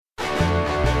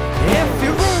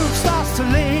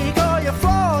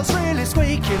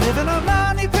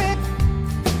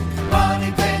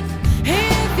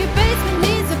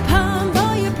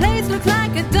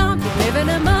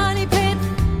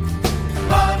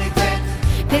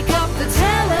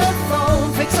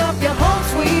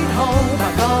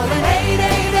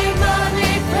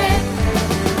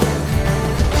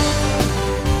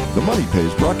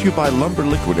Brought to you by Lumber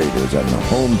Liquidators and the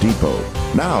Home Depot.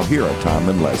 Now, here are Tom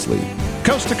and Leslie.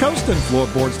 Coast to coast and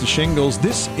floorboards to shingles,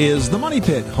 this is the Money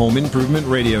Pit Home Improvement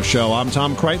Radio Show. I'm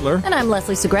Tom Kreitler. And I'm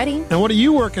Leslie Segretti. And what are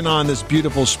you working on this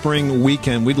beautiful spring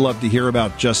weekend? We'd love to hear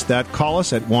about just that. Call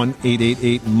us at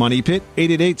 1-888-MONEY-PIT,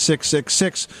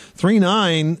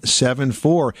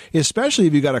 888-666-3974, especially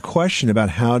if you got a question about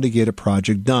how to get a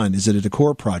project done. Is it a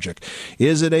decor project?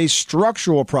 Is it a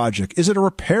structural project? Is it a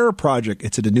repair project?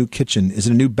 Is it a new kitchen? Is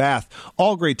it a new bath?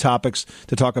 All great topics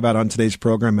to talk about on today's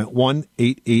program at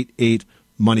 1-888-MONEY-PIT.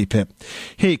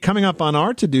 Hey, coming up on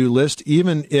our to-do list,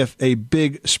 even if a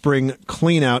big spring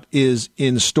clean-out is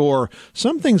in store,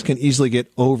 some things can easily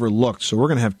get overlooked. So we're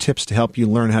going to have tips to help you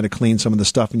learn how to clean some of the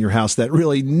stuff in your house that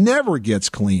really never gets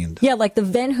cleaned. Yeah, like the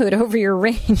vent hood over your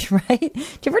range, right? Do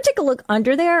you ever take a look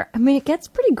under there? I mean, it gets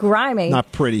pretty grimy.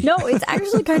 Not pretty. No, it's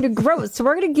actually kind of gross. So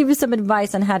we're going to give you some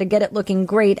advice on how to get it looking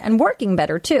great and working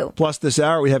better, too. Plus, this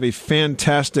hour, we have a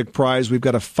fantastic prize. We've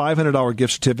got a $500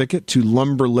 gift certificate to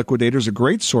Lumber Liquidators, a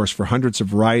great source for hundreds of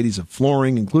varieties of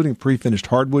flooring, including pre-finished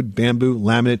hardwood, bamboo,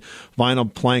 laminate,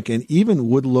 vinyl, plank, and even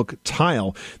wood-look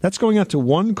tile. That's going out to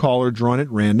one caller drawn at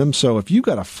random. So if you've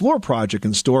got a floor project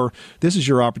in store, this is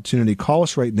your opportunity. Call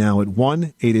us right now at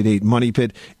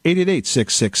 1-888-MONEY-PIT,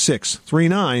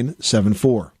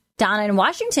 888-666-3974. Donna in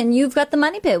Washington, you've got the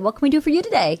Money Pit. What can we do for you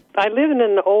today? I live in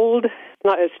an old,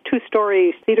 it's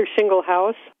two-story cedar shingle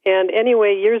house. And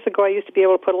anyway, years ago, I used to be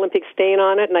able to put Olympic stain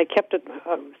on it, and I kept it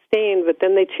stained, but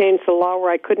then they changed the law where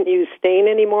I couldn't use stain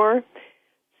anymore.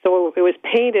 So it was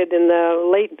painted in the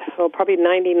late, probably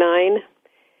 99.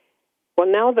 Well,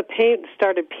 now the paint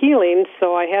started peeling,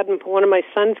 so I had one of my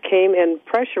sons came and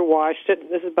pressure washed it.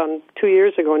 This is about 2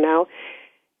 years ago now.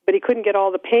 But he couldn't get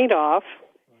all the paint off,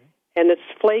 and it's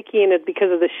flaky, and it's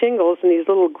because of the shingles and these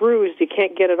little grooves. You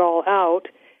can't get it all out.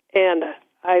 And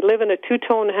I live in a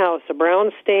two-tone house, a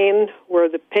brown stain where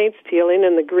the paint's peeling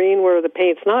and the green where the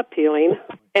paint's not peeling,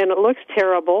 and it looks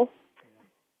terrible.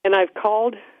 And I've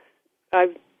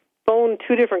phoned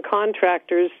two different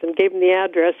contractors and gave them the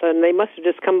address, and they must have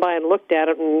just come by and looked at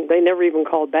it, and they never even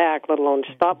called back, let alone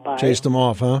stopped by. Chased them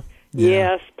off, huh? Yeah.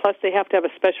 Yes, plus they have to have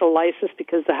a special license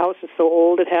because the house is so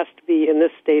old, it has to be in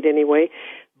this state anyway.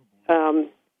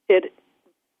 It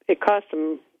cost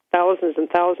them thousands and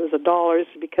thousands of dollars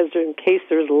because in case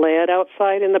there's lead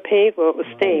outside in the paint. Well, it was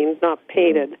stained, not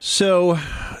painted. So,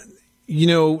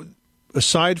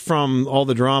 aside from all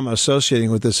the drama associating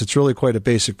with this, it's really quite a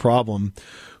basic problem.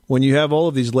 When you have all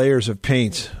of these layers of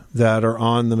paint that are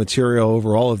on the material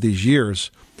over all of these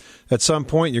years, at some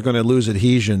point you're going to lose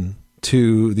adhesion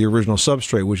to the original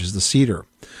substrate, which is the cedar.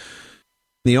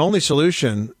 The only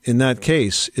solution in that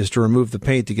case is to remove the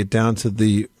paint to get down to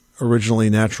the originally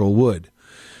natural wood.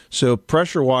 So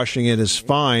pressure washing it is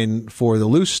fine for the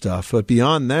loose stuff, but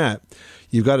beyond that,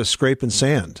 you've got to scrape and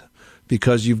sand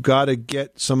because you've got to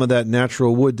get some of that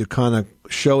natural wood to kind of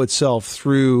show itself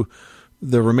through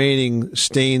the remaining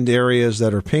stained areas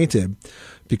that are painted.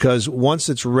 Because once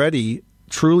it's ready,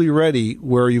 truly ready,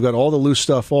 where you've got all the loose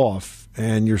stuff off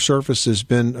and your surface has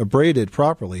been abraded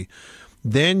properly,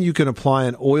 then you can apply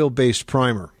an oil-based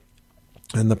primer.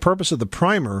 And the purpose of the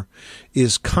primer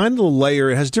is kind of a layer.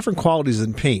 It has different qualities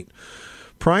than paint.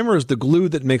 Primer is the glue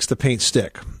that makes the paint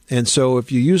stick. And so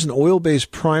if you use an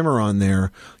oil-based primer on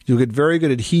there, you'll get very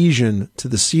good adhesion to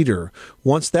the cedar.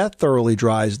 Once that thoroughly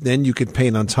dries, then you can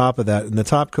paint on top of that. And the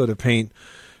top coat of paint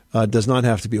does not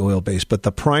have to be oil-based, but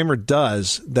the primer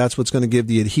does. That's what's going to give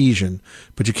the adhesion.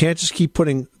 But you can't just keep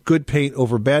putting good paint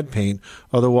over bad paint.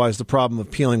 Otherwise, the problem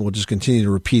of peeling will just continue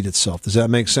to repeat itself. Does that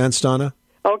make sense, Donna?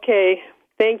 Okay.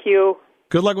 Thank you.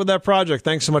 Good luck with that project.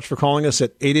 Thanks so much for calling us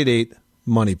at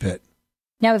 888-MONEY-PIT.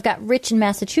 Now we've got Rich in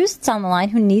Massachusetts on the line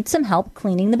who needs some help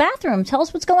cleaning the bathroom. Tell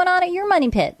us what's going on at your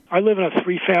Money Pit. I live in a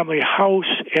three-family house,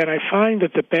 and I find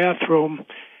that the bathroom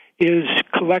is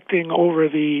collecting over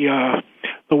the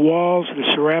walls, the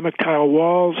ceramic tile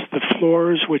walls, the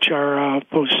floors, which are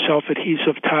those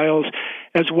self-adhesive tiles,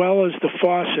 as well as the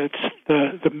faucets,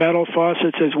 the metal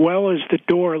faucets, as well as the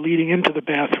door leading into the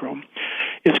bathroom.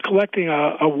 It's collecting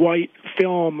a white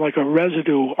film, like a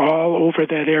residue, all over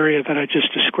that area that I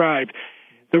just described.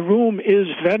 The room is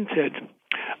vented.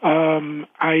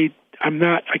 I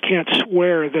can't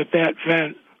swear that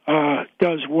vent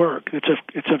does work.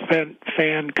 It's a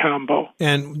vent-fan combo.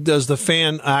 And does the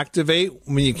fan activate?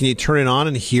 Can you turn it on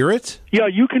and hear it? Yeah,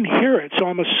 you can hear it, so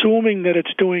I'm assuming that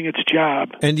it's doing its job.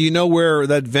 And do you know where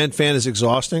that vent fan is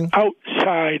exhausting?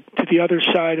 Outside, to the other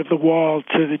side of the wall,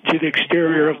 to the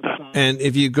exterior of the... And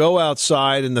if you go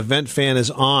outside and the vent fan is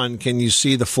on, can you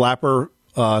see the flapper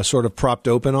sort of propped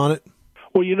open on it?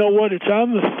 Well, you know what? It's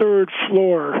on the third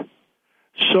floor,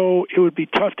 so it would be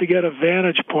tough to get a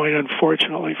vantage point,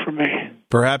 unfortunately, for me.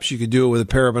 Perhaps you could do it with a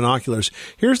pair of binoculars.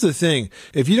 Here's the thing.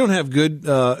 If you don't have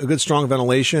good strong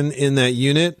ventilation in that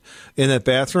unit, in that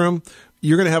bathroom,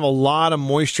 you're going to have a lot of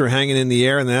moisture hanging in the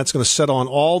air, and that's going to settle on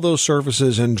all those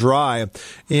surfaces and dry.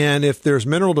 And if there's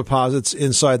mineral deposits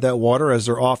inside that water, as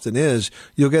there often is,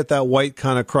 you'll get that white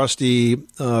kind of crusty,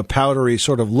 powdery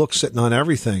sort of look sitting on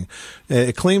everything.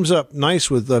 It cleans up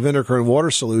nice with vinegar and water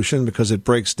solution because it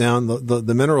breaks down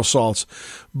the mineral salts.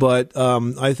 But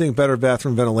I think better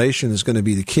bathroom ventilation is going to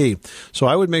be the key. So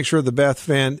I would make sure the bath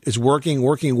fan is working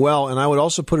well, and I would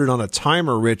also put it on a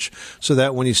timer, Rich, so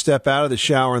that when you step out of the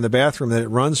shower in the bathroom, that it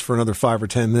runs for another 5 or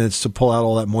 10 minutes to pull out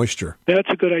all that moisture. That's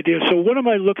a good idea. So what am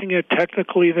I looking at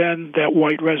technically then, that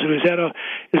white residue? Is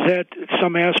that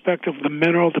some aspect of the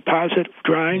mineral deposit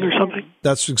drying or something?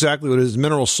 That's exactly what it is,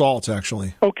 mineral salts,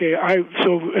 actually. Okay,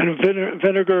 so in a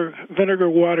vinegar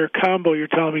water combo, you're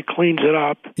telling me cleans it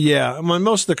up. Yeah,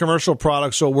 most of the commercial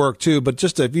products will work too, but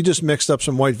if you just mixed up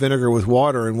some white vinegar with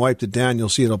water and wiped it down, you'll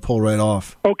see it'll pull right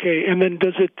off. Okay, and then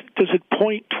does it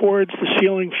point towards the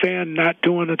ceiling fan not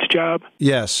doing its job?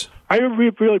 Yes. I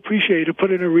really appreciate it.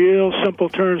 Put in a real simple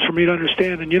terms for me to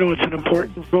understand. And, it's an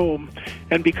important room.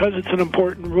 And because it's an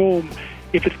important room,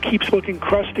 if it keeps looking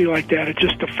crusty like that, it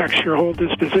just affects your whole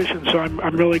disposition. So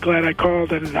I'm really glad I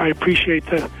called, and I appreciate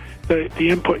the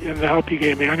input and the help you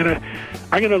gave me. I'm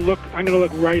gonna look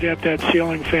right at that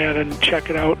ceiling fan and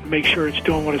check it out and make sure it's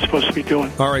doing what it's supposed to be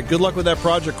doing. All right. Good luck with that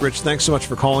project, Rich. Thanks so much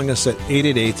for calling us at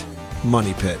 888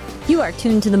 Money Pit. You are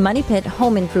tuned to the Money Pit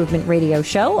Home Improvement Radio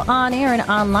Show, on air and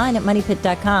online at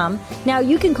moneypit.com. Now,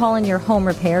 you can call in your home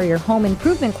repair, your home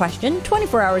improvement question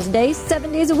 24 hours a day,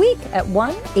 7 days a week at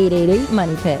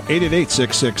 1-888-MONEY-PIT.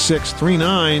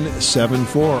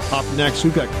 888-666-3974. Up next,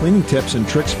 we've got cleaning tips and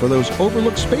tricks for those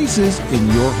overlooked spaces in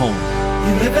your home.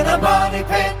 You live in a money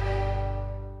pit.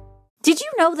 Did you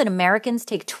know that Americans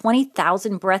take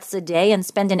 20,000 breaths a day and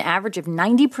spend an average of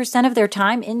 90% of their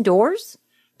time indoors?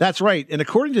 That's right. And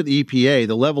according to the EPA,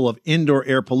 the level of indoor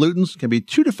air pollutants can be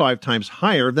 2 to 5 times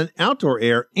higher than outdoor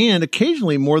air and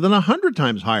occasionally more than 100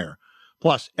 times higher.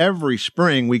 Plus, every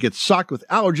spring we get socked with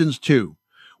allergens too.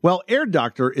 Well, Air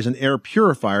Doctor is an air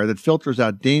purifier that filters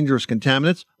out dangerous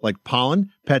contaminants like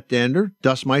pollen, pet dander,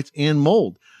 dust mites, and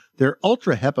mold. Their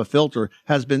Ultra HEPA filter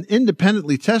has been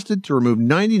independently tested to remove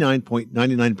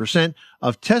 99.99%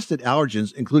 of tested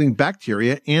allergens, including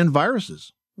bacteria and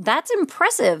viruses. That's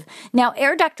impressive. Now,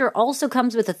 Air Doctor also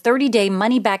comes with a 30-day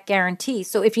money-back guarantee,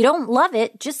 so if you don't love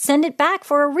it, just send it back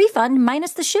for a refund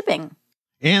minus the shipping.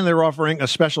 And they're offering a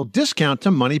special discount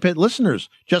to Money Pit listeners.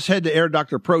 Just head to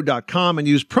airdoctorpro.com and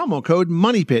use promo code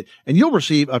MONEYPIT, and you'll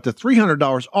receive up to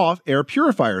 $300 off air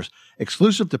purifiers.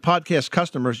 Exclusive to podcast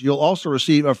customers, you'll also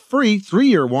receive a free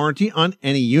 3-year warranty on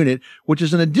any unit, which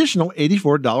is an additional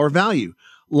 $84 value.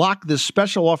 Lock this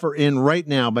special offer in right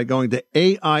now by going to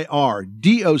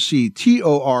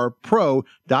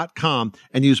airdoctorpro.com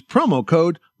and use promo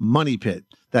code MONEYPIT.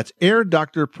 That's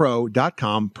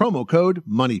airdoctorpro.com, promo code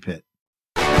MONEYPIT.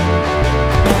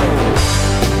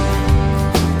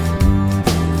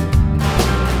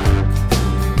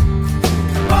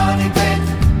 Money pit.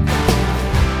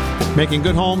 Making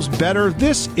good homes better.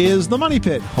 This is the Money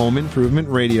Pit Home Improvement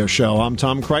Radio Show. I'm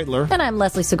Tom Kreitler. And I'm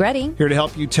Leslie Segretti. Here to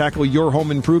help you tackle your home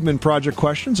improvement project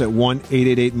questions at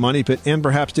 1-888-MONEYPIT, and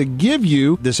perhaps to give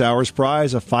you this hour's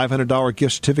prize, a $500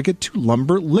 gift certificate to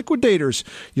Lumber Liquidators.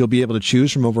 You'll be able to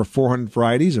choose from over 400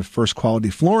 varieties of first quality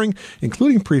flooring,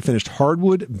 including pre-finished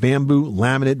hardwood, bamboo,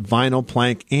 laminate, vinyl,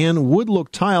 plank, and wood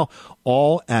look tile,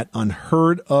 all at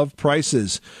unheard of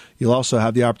prices. You'll also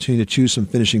have the opportunity to choose some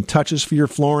finishing touches for your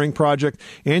flooring project,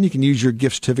 and you can use your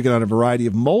gift certificate on a variety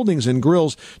of moldings and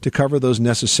grills to cover those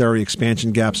necessary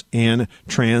expansion gaps and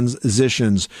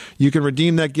transitions. You can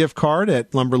redeem that gift card at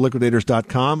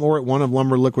lumberliquidators.com or at one of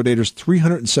Lumber Liquidators'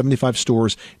 375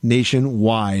 stores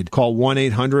nationwide. Call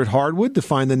 1-800-HARDWOOD to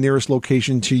find the nearest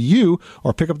location to you,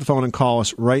 or pick up the phone and call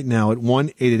us right now at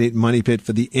 1-888-MONEYPIT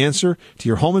for the answer to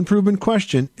your home improvement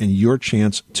question and your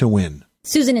chance to win.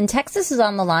 Susan in Texas is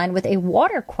on the line with a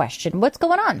water question. What's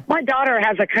going on? My daughter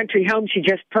has a country home she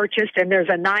just purchased, and there's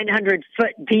a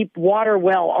 900-foot deep water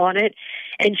well on it.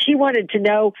 And she wanted to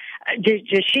know,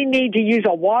 does she need to use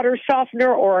a water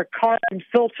softener or a carbon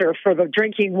filter for the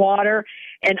drinking water?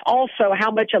 And also,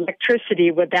 how much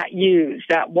electricity would that use,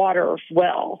 that water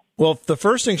well? Well, the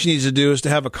first thing she needs to do is to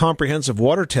have a comprehensive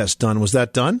water test done. Was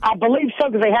that done? I believe so,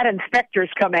 because they had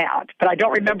inspectors come out, but I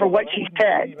don't remember what she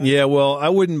said. Yeah, well, I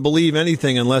wouldn't believe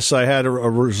anything unless I had a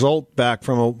result back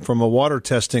from a water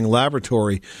testing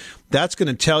laboratory. That's going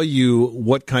to tell you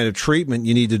what kind of treatment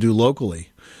you need to do locally.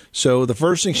 So the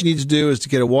first thing she needs to do is to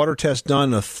get a water test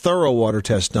done, a thorough water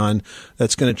test done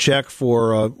that's going to check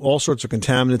for all sorts of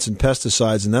contaminants and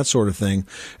pesticides and that sort of thing.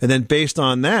 And then based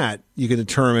on that, you can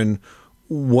determine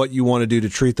what you want to do to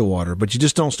treat the water. But you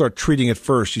just don't start treating it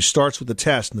first. You start with the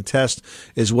test, and the test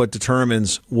is what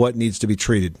determines what needs to be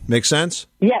treated. Make sense?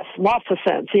 Yes, lots of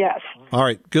sense, yes. All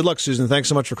right. Good luck, Susan. Thanks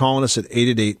so much for calling us at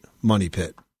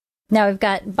 888-MONEY-PIT. Now we've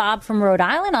got Bob from Rhode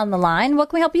Island on the line. What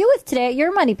can we help you with today at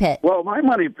your money pit? Well, my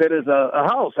money pit is a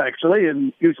house, actually,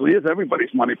 and usually is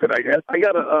everybody's money pit, I guess. I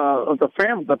got the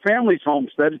family's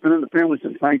homestead. It's been in the family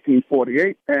since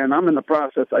 1948, and I'm in the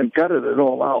process. I've gutted it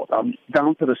all out. I'm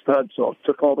down to the studs, so I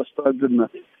took all the studs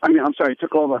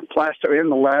took all the plaster and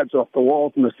the lads off the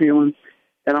walls and the ceiling,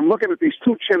 and I'm looking at these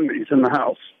two chimneys in the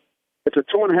house. It's a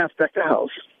 2.5-decker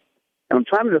house, and I'm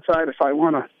trying to decide if I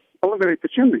want to eliminate the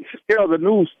chimneys. You know, the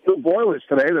new boilers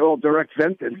today, they're all direct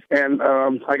vented, and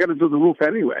I got to do the roof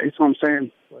anyway, so I'm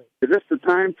saying, is this the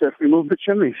time to remove the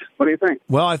chimneys? What do you think?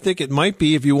 Well, I think it might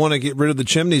be. If you want to get rid of the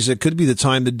chimneys, it could be the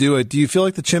time to do it. Do you feel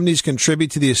like the chimneys contribute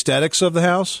to the aesthetics of the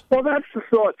house? Well, that's the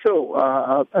thought, too.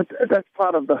 That's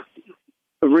part of the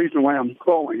reason why I'm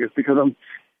calling is because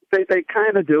they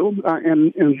kind of do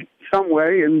in some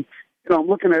way, and you know, I'm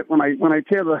looking at when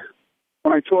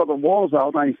I tore the walls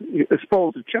out, I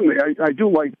exposed the chimney. I do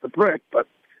like the brick, but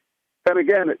then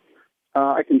again,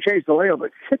 I can change the layout of the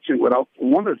kitchen without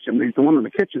one of the chimneys. The one in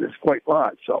the kitchen is quite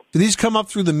large. So, do these come up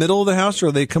through the middle of the house, or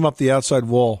do they come up the outside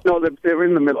wall? No, they're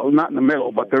in the middle. Not in the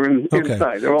middle, but they're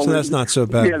inside. They're all so that's not so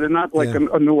bad. Yeah, they're not like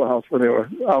a newer house where they were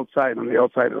outside on the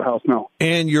outside of the house. No.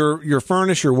 And your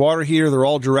furnace, your water heater, they're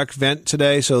all direct vent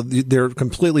today, so they're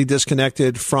completely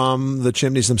disconnected from the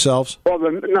chimneys themselves. Well,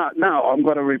 not now. I'm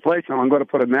going to replace them. I'm going to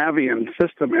put a Navian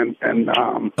system in.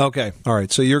 Okay, all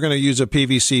right. So you're going to use a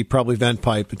PVC, probably vent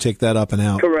pipe, and take that up and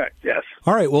out. Correct. Yes.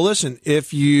 All right. Well, listen.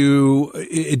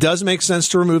 It does make sense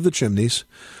to remove the chimneys.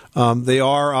 They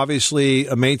are obviously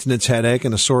a maintenance headache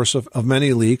and a source of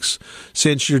many leaks.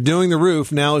 Since you're doing the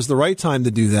roof, now is the right time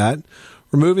to do that.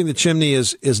 Removing the chimney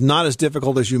is not as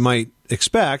difficult as you might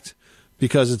expect,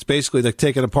 because it's basically like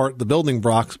taking apart the building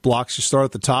blocks. You start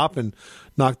at the top and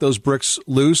knock those bricks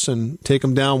loose and take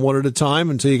them down one at a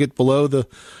time until you get below the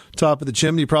top of the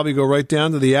chimney. You probably go right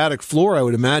down to the attic floor, I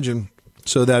would imagine,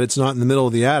 so that it's not in the middle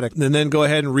of the attic. And then go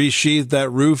ahead and resheathe that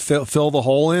roof, fill the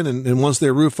hole in, and once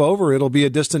they roof over, it'll be a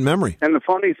distant memory. And the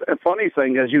funny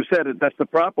thing, as you said, that's the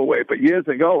proper way. But years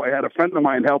ago, I had a friend of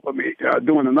mine helping me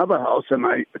doing another house, and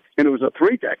it was a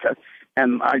 3-decker.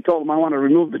 And I told him I want to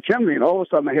remove the chimney, and all of a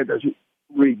sudden I had this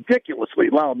ridiculously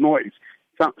loud noise.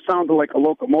 Sounded like a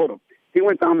locomotive. He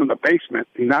went down in the basement.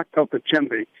 He knocked out the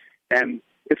chimney, and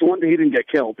it's a wonder he didn't get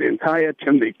killed. The entire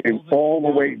chimney came all the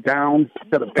way down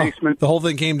to the basement. The whole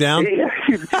thing came down? Yeah,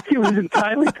 he was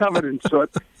entirely covered in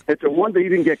soot. It's a wonder he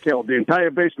didn't get killed. The entire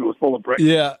basement was full of bricks.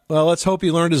 Yeah, well, let's hope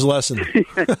he learned his lesson.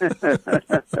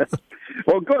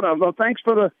 Well, good. Well, thanks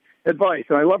for the advice.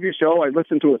 And I love your show. I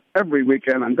listen to it every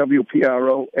weekend on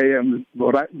WPRO AM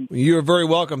Rhode Island. You're very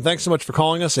welcome. Thanks so much for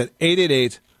calling us at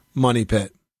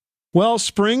 888-MONEY-PIT. Well,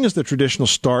 spring is the traditional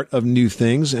start of new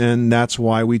things, and that's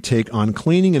why we take on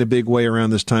cleaning in a big way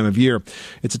around this time of year.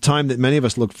 It's a time that many of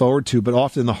us look forward to, but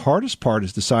often the hardest part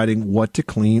is deciding what to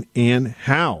clean and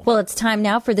how. Well, it's time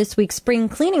now for this week's spring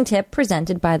cleaning tip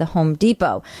presented by the Home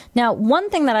Depot. Now, one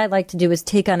thing that I like to do is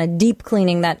take on a deep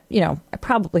cleaning that, I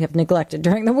probably have neglected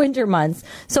during the winter months.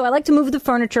 So I like to move the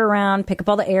furniture around, pick up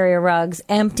all the area rugs,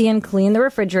 empty and clean the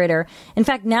refrigerator. In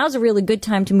fact, now's a really good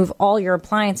time to move all your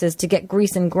appliances to get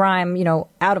grease and grime,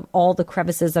 out of all the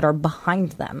crevices that are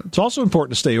behind them. It's also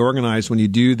important to stay organized when you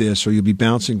do this, or you'll be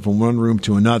bouncing from one room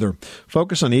to another.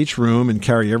 Focus on each room and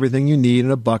carry everything you need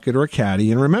in a bucket or a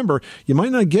caddy. And remember, you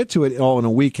might not get to it all in a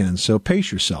weekend, so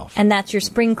pace yourself. And that's your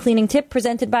spring cleaning tip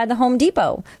presented by the Home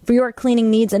Depot. For your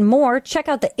cleaning needs and more, check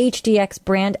out the HDX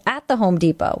brand at the Home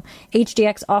Depot.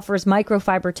 HDX offers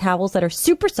microfiber towels that are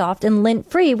super soft and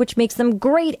lint-free, which makes them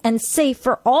great and safe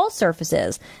for all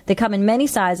surfaces. They come in many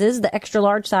sizes. The extra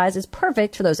large size is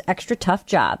perfect for those extra tough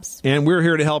jobs. And we're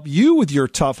here to help you with your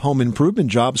tough home improvement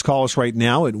jobs. Call us right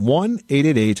now at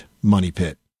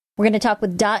 1-888-MONEY-PIT. We're going to talk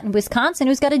with Dot in Wisconsin,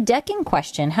 who's got a decking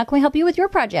question. How can we help you with your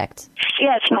project?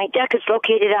 Yes, my deck is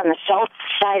located on the south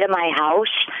side of my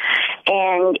house,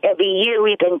 and every year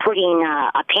we've been putting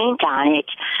a paint on it,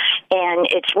 and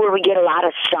it's where we get a lot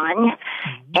of sun,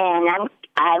 and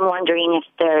I'm wondering if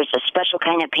there's a special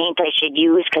kind of paint I should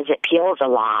use because it peels a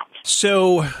lot.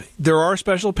 So there are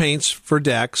special paints for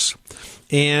decks,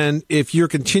 and if you're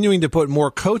continuing to put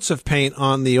more coats of paint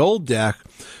on the old deck,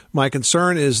 My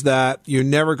concern is that you're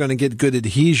never going to get good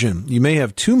adhesion. You may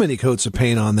have too many coats of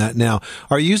paint on that now.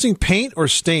 Are you using paint or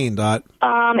stain, Dot?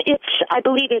 I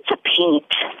believe it's a paint.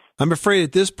 I'm afraid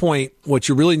at this point, what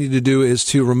you really need to do is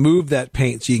to remove that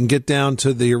paint so you can get down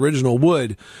to the original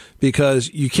wood, because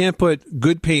you can't put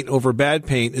good paint over bad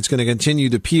paint. It's going to continue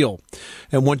to peel.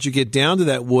 And once you get down to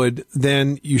that wood,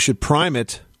 then you should prime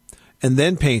it and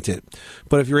then paint it.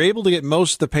 But if you're able to get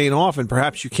most of the paint off, and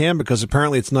perhaps you can because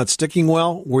apparently it's not sticking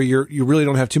well, where you really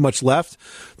don't have too much left,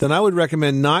 then I would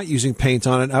recommend not using paint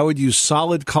on it. I would use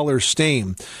solid color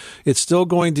stain. It's still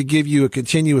going to give you a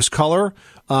continuous color,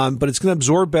 but it's going to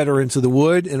absorb better into the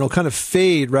wood, and it'll kind of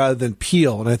fade rather than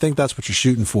peel. And I think that's what you're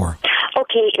shooting for.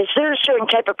 Okay, is there a certain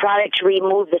type of product to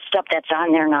remove the stuff that's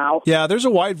on there now? Yeah, there's a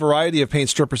wide variety of paint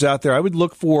strippers out there. I would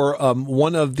look for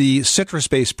one of the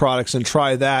citrus-based products and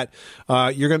try that.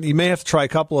 You may have to try a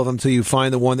couple of them until you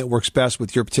find the one that works best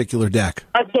with your particular deck.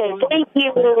 Okay, thank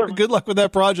you. Good luck with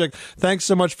that project. Thanks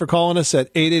so much for calling us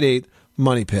at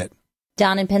 888-MONEY-PIT.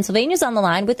 Don in Pennsylvania is on the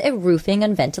line with a roofing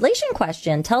and ventilation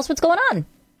question. Tell us what's going on.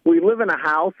 We live in a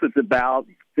house that's about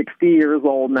 60 years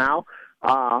old now.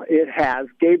 It has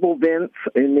gable vents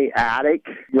in the attic,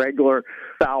 regular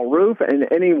style roof. And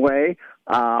anyway,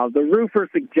 the roofer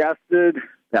suggested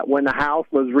that when the house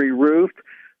was re-roofed,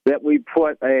 that we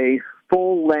put a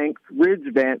full-length ridge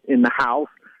vent in the house.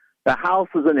 The house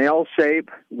is an L shape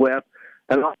with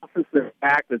an office in the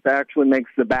back that actually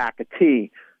makes the back a T.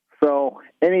 So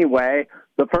anyway,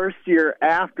 the first year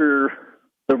after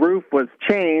the roof was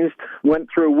changed, went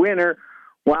through winter,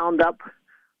 wound up,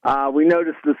 we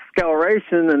noticed the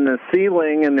scaleration in the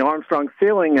ceiling, in the Armstrong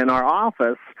ceiling in our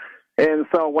office, and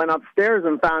so went upstairs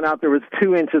and found out there was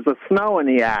 2 inches of snow in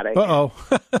the attic. Uh-oh.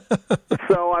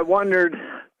 So I wondered,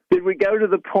 did we go to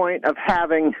the point of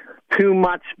having too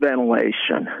much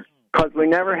ventilation? Because we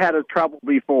never had a trouble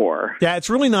before. Yeah, it's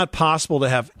really not possible to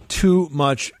have too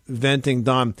much venting,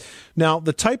 Don. Now,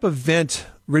 the type of vent,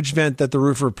 ridge vent that the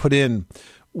roofer put in,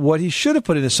 what he should have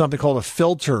put in is something called a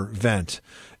filter vent.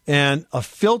 And a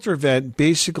filter vent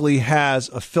basically has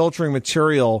a filtering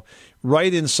material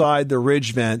right inside the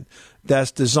ridge vent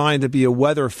that's designed to be a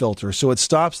weather filter, so it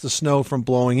stops the snow from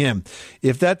blowing in.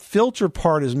 If that filter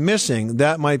part is missing,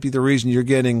 that might be the reason you're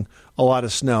getting a lot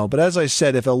of snow. But as I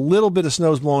said, if a little bit of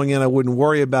snow is blowing in, I wouldn't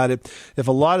worry about it. If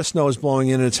a lot of snow is blowing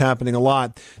in and it's happening a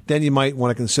lot, then you might want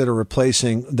to consider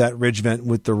replacing that ridge vent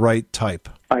with the right type.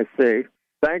 I see.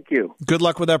 Thank you. Good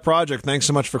luck with that project. Thanks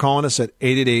so much for calling us at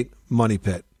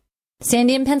 888-MONEY-PIT.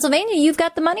 Sandy in Pennsylvania, you've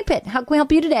got the Money Pit. How can we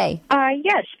help you today?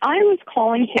 Yes, I was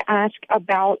calling to ask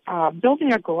about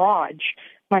building a garage.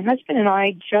 My husband and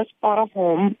I just bought a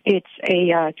home. It's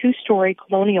a two-story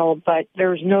colonial, but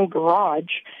there's no garage.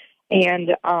 And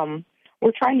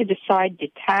we're trying to decide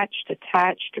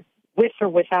detached, with or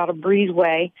without a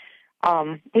breezeway.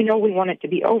 We know we want it to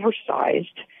be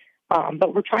oversized,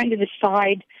 but we're trying to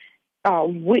decide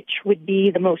which would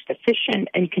be the most efficient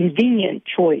and convenient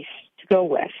choice to go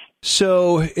with.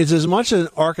 So it's as much an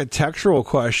architectural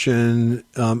question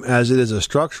as it is a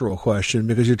structural question,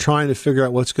 because you're trying to figure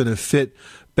out what's going to fit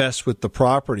best with the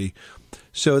property.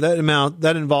 So that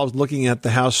involves looking at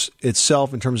the house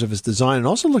itself in terms of its design, and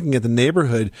also looking at the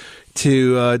neighborhood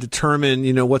to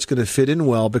determine, what's going to fit in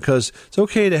well, because it's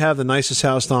okay to have the nicest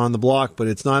house on the block, but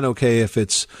it's not okay if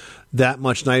it's that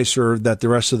much nicer that the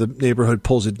rest of the neighborhood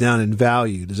pulls it down in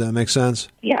value. Does that make sense?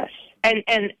 Yes.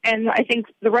 And I think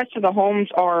the rest of the homes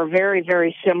are very,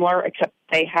 very similar, except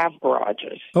they have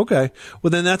garages. Okay.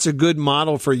 Well, then that's a good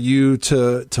model for you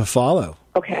to follow.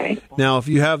 Okay. Now, if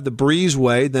you have the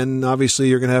breezeway, then obviously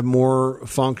you're going to have more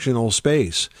functional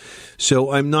space.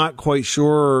 So I'm not quite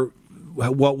sure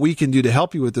what we can do to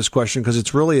help you with this question, because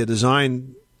it's really a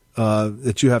design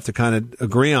that you have to kind of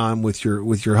agree on with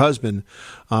your husband,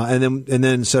 and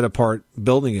then set apart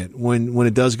building it. When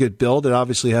it does get built, it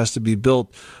obviously has to be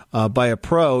built by a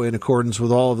pro in accordance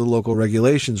with all of the local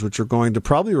regulations, which are going to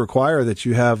probably require that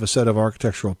you have a set of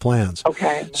architectural plans.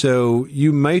 Okay. So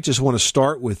you might just want to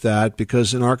start with that,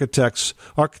 because architects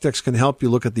can help you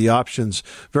look at the options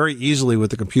very easily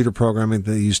with the computer programming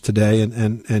they use today,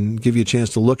 and give you a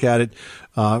chance to look at it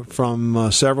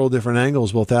from several different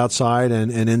angles, both outside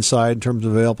and inside, in terms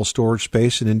of available storage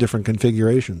space and in different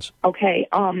configurations. Okay.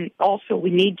 Also, we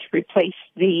need to replace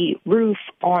the roof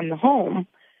on the home.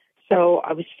 So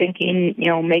I was thinking,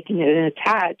 making it an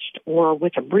attached or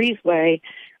with a breezeway.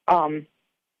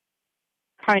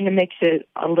 kind of makes it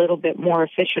a little bit more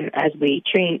efficient as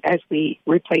we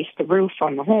replace the roof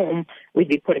on the home. We'd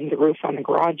be putting the roof on the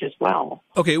garage as well.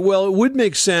 Okay, well, it would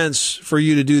make sense for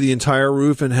you to do the entire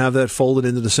roof and have that folded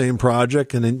into the same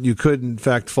project, and then you could, in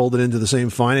fact, fold it into the same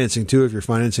financing, too, if you're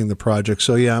financing the project.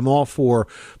 So, yeah, I'm all for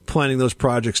planning those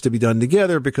projects to be done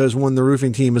together, because when the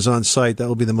roofing team is on site, that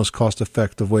will be the most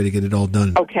cost-effective way to get it all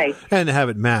done. Okay. And to have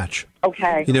it match.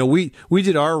 Okay. You know, we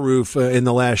did our roof in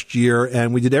the last year,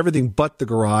 and we did everything but the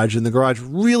garage, and the garage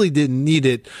really didn't need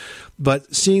it.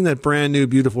 But seeing that brand new,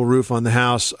 beautiful roof on the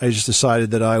house, I just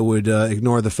decided that I would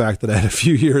ignore the fact that I had a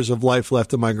few years of life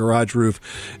left in my garage roof,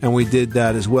 and we did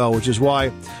that as well, which is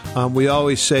why we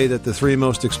always say that the three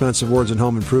most expensive words in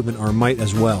home improvement are might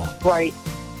as well. Right.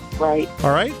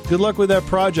 All right. Good luck with that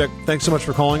project. Thanks so much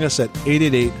for calling us at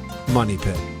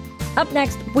 888-MONEY-PIT. Up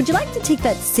next, would you like to take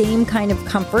that same kind of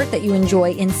comfort that you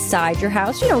enjoy inside your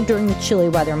house, during the chilly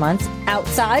weather months,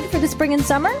 outside for the spring and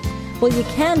summer? Well, you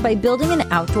can by building an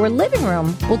outdoor living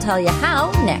room. We'll tell you how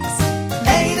next.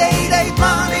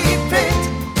 888-MONEY-PIT.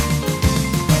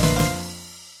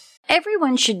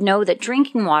 Everyone should know that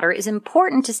drinking water is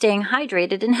important to staying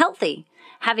hydrated and healthy.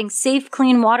 Having safe,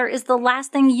 clean water is the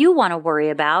last thing you want to worry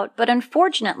about, but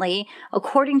unfortunately,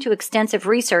 according to extensive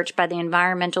research by the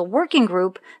Environmental Working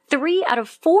Group, 3 out of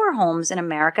 4 homes in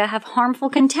America have harmful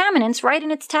contaminants right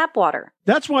in its tap water.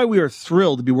 That's why we are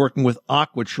thrilled to be working with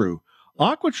AquaTrue.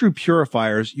 AquaTrue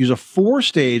purifiers use a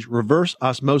 4-stage reverse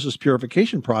osmosis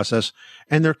purification process,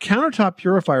 and their countertop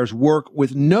purifiers work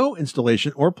with no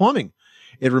installation or plumbing.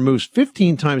 It removes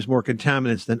 15 times more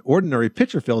contaminants than ordinary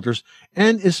pitcher filters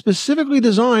and is specifically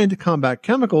designed to combat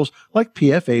chemicals like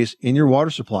PFAS in your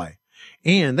water supply.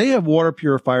 And they have water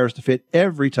purifiers to fit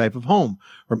every type of home,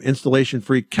 from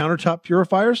installation-free countertop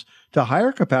purifiers to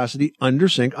higher capacity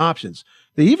under-sink options.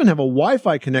 They even have a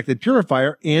Wi-Fi connected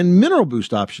purifier and mineral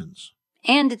boost options.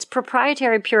 And its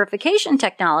proprietary purification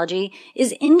technology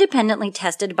is independently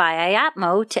tested by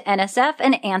IAPMO to NSF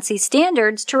and ANSI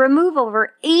standards to remove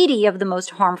over 80 of the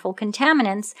most harmful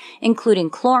contaminants,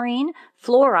 including chlorine,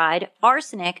 fluoride,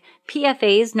 arsenic,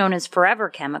 PFAS known as forever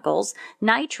chemicals,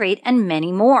 nitrate, and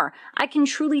many more. I can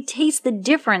truly taste the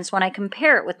difference when I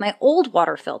compare it with my old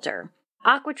water filter.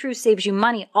 AquaTrue saves you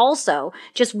money also.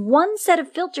 Just one set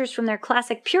of filters from their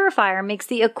classic purifier makes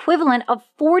the equivalent of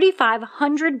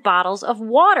 4,500 bottles of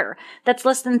water. That's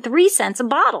less than 3 cents a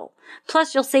bottle.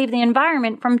 Plus, you'll save the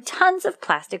environment from tons of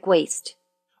plastic waste.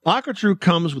 AquaTrue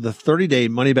comes with a 30-day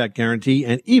money-back guarantee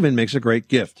and even makes a great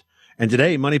gift. And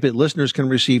today, Money Pit listeners can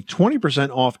receive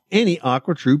 20% off any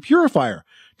AquaTrue purifier.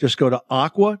 Just go to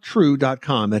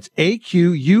aquatrue.com. That's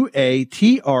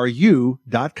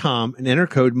AQUATRU.com and enter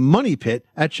code MONEYPIT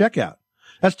at checkout.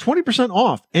 That's 20%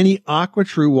 off any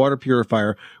AquaTrue water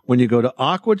purifier when you go to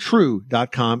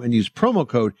aquatrue.com and use promo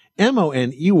code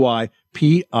MONEYPIT.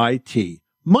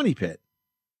 MONEYPIT.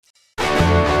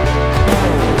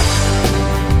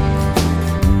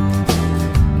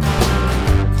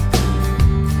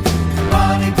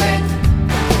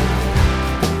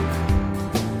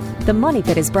 The Money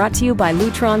Pit is brought to you by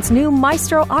Lutron's new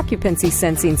Maestro occupancy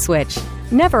sensing switch.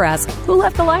 Never ask, who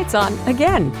left the lights on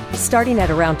again? Starting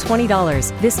at around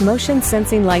 $20, this motion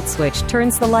sensing light switch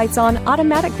turns the lights on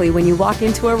automatically when you walk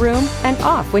into a room and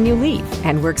off when you leave,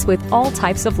 and works with all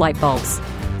types of light bulbs.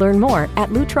 Learn more at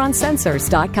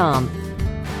lutronsensors.com.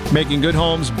 Making good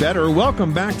homes better.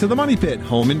 Welcome back to the Money Pit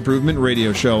Home Improvement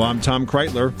Radio Show. I'm Tom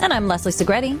Kreitler. And I'm Leslie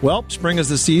Segretti. Well, spring is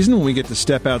the season when we get to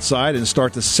step outside and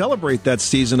start to celebrate that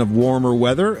season of warmer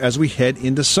weather as we head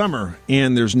into summer.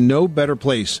 And there's no better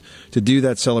place to do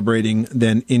that celebrating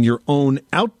than in your own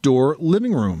outdoor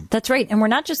living room. That's right. And we're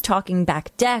not just talking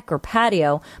back deck or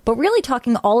patio, but really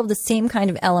talking all of the same kind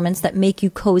of elements that make you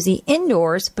cozy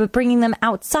indoors, but bringing them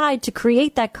outside to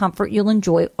create that comfort you'll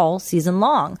enjoy all season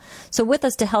long. So with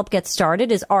us to help get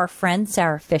started is our friend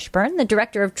Sarah Fishburne, the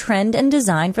Director of Trend and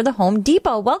Design for the Home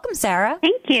Depot. Welcome, Sarah.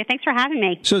 Thank you. Thanks for having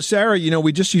me. So, Sarah,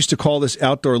 we just used to call this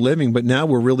outdoor living, but now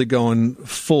we're really going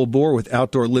full bore with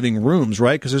outdoor living rooms,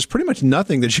 right? Because there's pretty much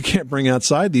nothing that you can't bring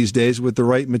outside these days with the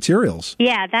right materials.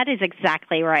 Yeah, that is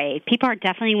exactly right. People are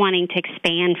definitely wanting to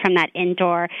expand from that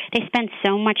indoor. They spend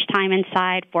so much time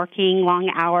inside working long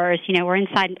hours. We're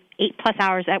inside 8+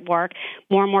 hours at work.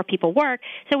 More and more people work.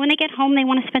 So when they get home, they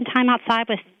want to spend time outside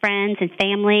with friends and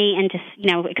family and just,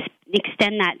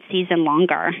 extend that season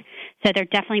longer. So they're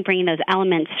definitely bringing those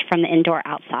elements from the indoor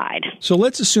outside. So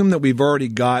let's assume that we've already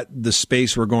got the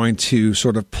space we're going to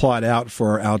sort of plot out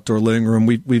for our outdoor living room.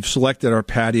 We've selected our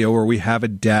patio, or we have a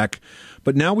deck,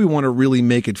 but now we want to really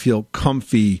make it feel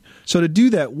comfy. So to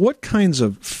do that, what kinds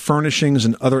of furnishings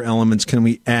and other elements can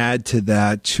we add to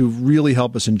that to really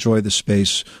help us enjoy the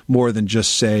space more than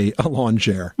just, say, a lawn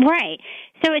chair? Right.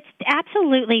 So it's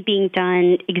absolutely being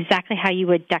done exactly how you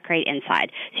would decorate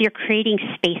inside. So you're creating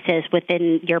spaces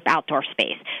within your outdoor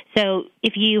space. So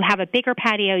if you have a bigger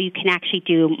patio, you can actually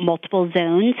do multiple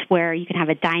zones where you can have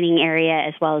a dining area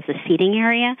as well as a seating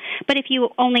area. But if you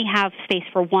only have space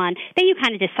for one, then you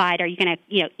kind of decide, are you going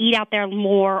to eat out there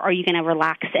more, or are you going to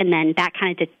relax? And then that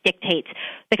kind of dictates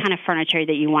the kind of furniture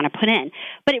that you want to put in.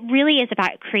 But it really is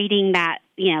about creating that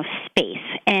space,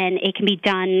 and it can be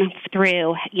done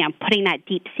through, putting that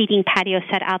deep seating patio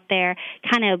set out there,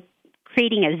 kind of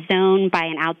creating a zone by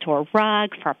an outdoor rug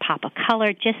for a pop of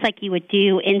color, just like you would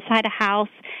do inside a house,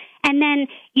 and then,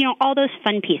 all those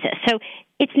fun pieces. So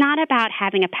it's not about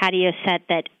having a patio set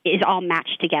that is all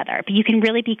matched together, but you can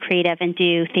really be creative and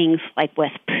do things like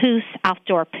with poofs,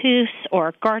 outdoor poofs,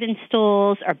 or garden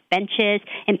stools or benches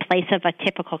in place of a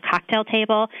typical cocktail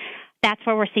table. That's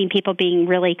where we're seeing people being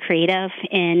really creative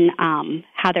in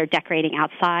how they're decorating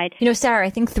outside. Sarah, I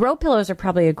think throw pillows are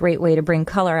probably a great way to bring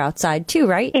color outside too,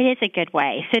 right? It is a good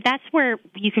way. So that's where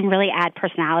you can really add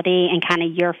personality and kind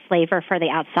of your flavor for the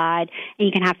outside, and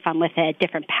you can have fun with it,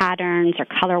 different patterns or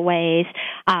colorways.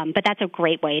 But that's a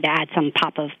great way to add some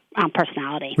pop of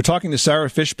personality. We're talking to Sarah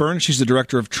Fishburne. She's the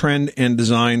Director of Trend and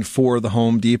Design for the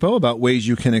Home Depot about ways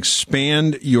you can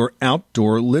expand your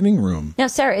outdoor living room. Now,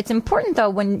 Sarah, it's important, though,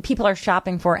 when people are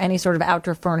shopping for any sort of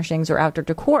outdoor furnishings or outdoor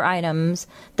decor items,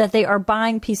 that they are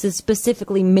buying pieces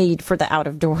specifically made for the out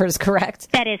of doors,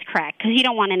 correct? That is correct, because you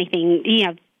don't want anything,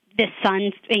 the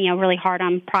sun's really hard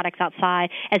on products outside,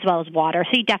 as well as water.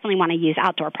 So you definitely want to use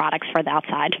outdoor products for the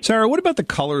outside. Sarah, what about the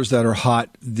colors that are hot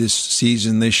this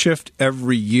season? They shift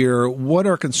every year. What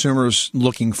are consumers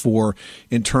looking for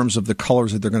in terms of the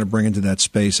colors that they're going to bring into that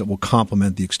space that will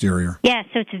complement the exterior? Yeah,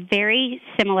 so it's very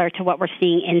similar to what we're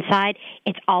seeing inside.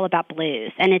 It's all about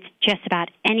blues, and it's just about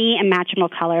any imaginable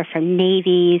color, from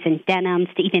navies and denims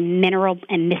to even mineral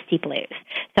and misty blues.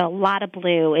 So a lot of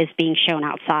blue is being shown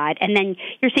outside, and then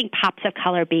you're seeing pops of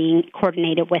color being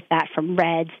coordinated with that, from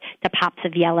reds to pops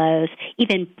of yellows,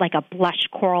 even like a blush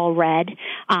coral red.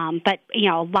 But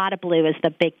a lot of blue is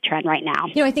the big trend right now.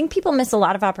 I think people miss a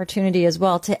lot of opportunity as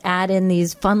well to add in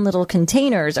these fun little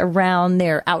containers around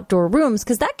their outdoor rooms,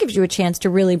 because that gives you a chance to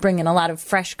really bring in a lot of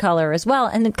fresh color as well,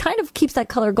 and it kind of keeps that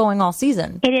color going all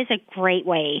season. It is a great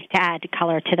way to add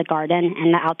color to the garden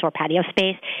and the outdoor patio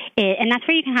space, and that's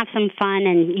where you can have some fun,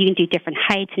 and you can do different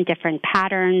heights and different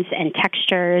patterns and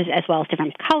textures, as well as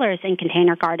different colors in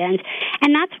container gardens.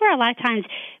 And that's where a lot of times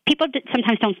people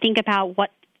sometimes don't think about what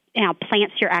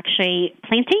plants you're actually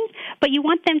planting, but you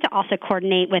want them to also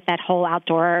coordinate with that whole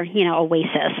outdoor,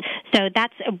 oasis. So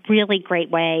that's a really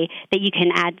great way that you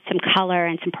can add some color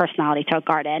and some personality to a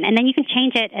garden. And then you can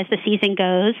change it as the season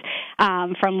goes,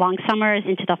 from long summers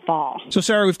into the fall. So,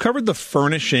 Sarah, we've covered the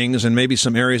furnishings and maybe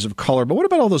some areas of color, but what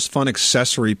about all those fun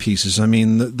accessory pieces? I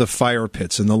mean, the fire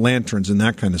pits and the lanterns and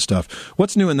that kind of stuff.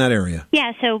 What's new in that area?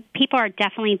 Yeah, so people are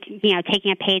definitely,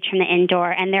 taking a page from the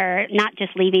indoor, and they're not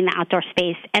just leaving the outdoor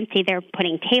space empty. They're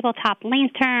putting tabletop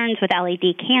lanterns with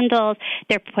LED candles.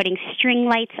 They're putting string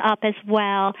lights up as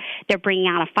well. They're bringing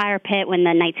out a fire pit when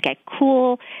the nights get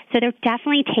cool. So they're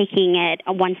definitely taking it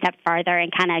one step farther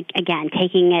and kind of, again,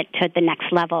 taking it to the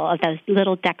next level of those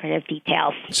little decorative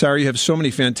details. Sarah, you have so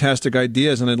many fantastic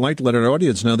ideas, and I'd like to let our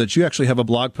audience know that you actually have a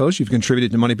blog post you've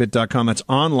contributed to MoneyPit.com. That's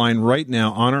online right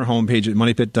now on our homepage at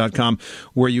MoneyPit.com,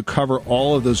 where you cover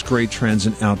all of those great trends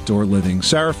in outdoor living.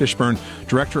 Sarah Fishburne,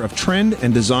 Director of Trend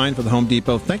and Design for the Home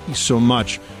Depot, thank you so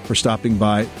much for stopping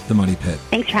by the Money Pit.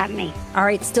 Thanks for having me. All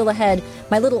right, still ahead,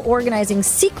 my little organizing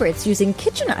secrets using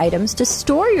kitchen items to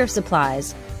store your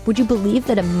supplies. Would you believe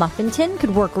that a muffin tin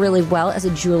could work really well as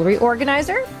a jewelry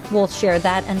organizer? We'll share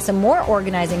that and some more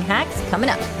organizing hacks coming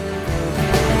up.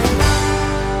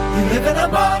 You live in a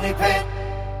money pit.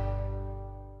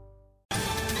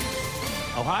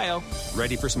 Ohio,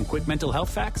 ready for some quick mental health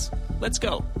facts? Let's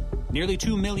go. Nearly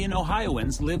 2 million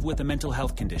Ohioans live with a mental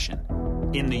health condition.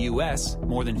 In the U.S.,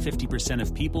 more than 50%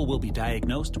 of people will be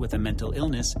diagnosed with a mental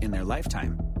illness in their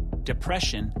lifetime.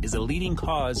 Depression is a leading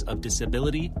cause of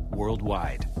disability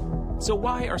worldwide. So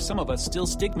why are some of us still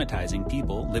stigmatizing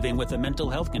people living with a mental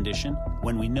health condition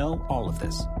when we know all of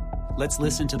this? Let's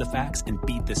listen to the facts and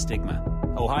beat the stigma.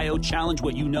 Ohio, challenge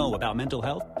what you know about mental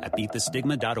health at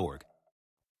beatthestigma.org.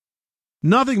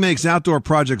 Nothing makes outdoor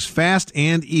projects fast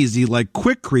and easy like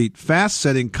Quikrete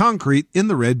fast-setting concrete in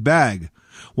the red bag.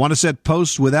 Want to set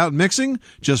posts without mixing?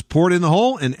 Just pour it in the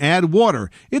hole and add water.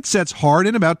 It sets hard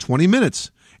in about 20 minutes.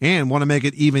 And want to make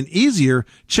it even easier?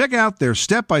 Check out their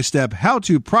step-by-step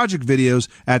how-to project videos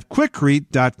at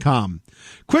Quikrete.com.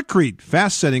 Quikrete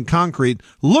fast-setting concrete.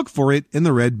 Look for it in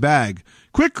the red bag.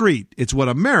 Quikrete, it's what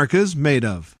America's made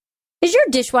of. Is your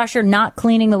dishwasher not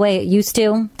cleaning the way it used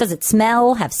to? Does it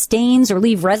smell, have stains, or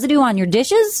leave residue on your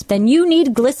dishes? Then you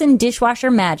need Glisten Dishwasher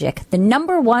Magic, the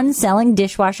 #1 selling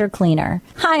dishwasher cleaner.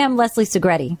 Hi, I'm Leslie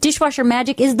Segretti. Dishwasher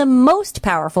Magic is the most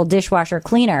powerful dishwasher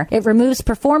cleaner. It removes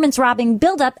performance-robbing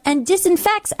buildup and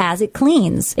disinfects as it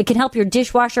cleans. It can help your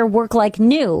dishwasher work like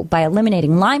new by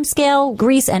eliminating limescale,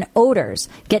 grease, and odors.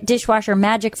 Get Dishwasher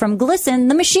Magic from Glisten,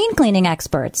 the machine cleaning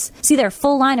experts. See their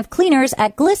full line of cleaners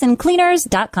at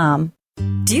glistencleaners.com.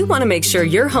 Do you want to make sure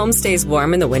your home stays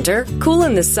warm in the winter, cool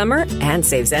in the summer, and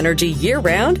saves energy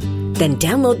year-round? Then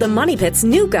download the Money Pit's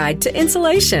new guide to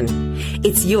insulation.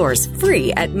 It's yours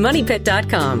free at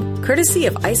MoneyPit.com, courtesy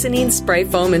of Icynene Spray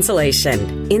Foam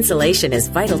Insulation. Insulation is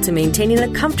vital to maintaining a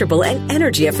comfortable and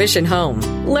energy-efficient home.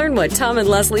 Learn what Tom and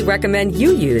Leslie recommend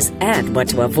you use and what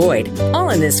to avoid. All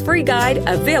in this free guide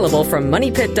available from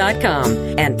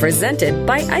MoneyPit.com and presented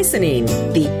by Icynene,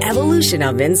 the evolution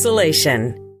of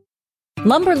insulation.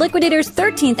 Lumber Liquidators'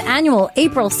 13th annual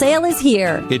April sale is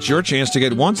here. It's your chance to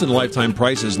get once-in-a-lifetime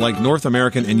prices like North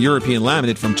American and European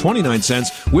laminate from 29 cents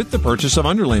with the purchase of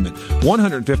underlayment,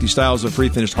 150 styles of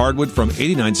pre-finished hardwood from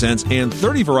 89 cents, and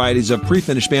 30 varieties of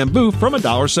pre-finished bamboo from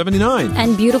 $1.79.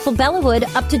 And beautiful Bellawood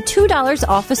up to $2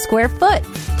 off a square foot.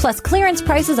 Plus clearance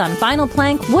prices on vinyl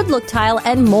plank, wood look tile,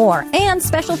 and more, and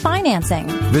special financing.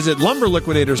 Visit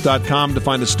lumberliquidators.com to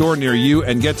find a store near you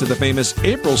and get to the famous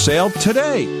April sale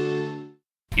today.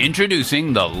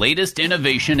 Introducing the latest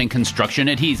innovation in construction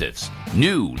adhesives.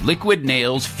 New Liquid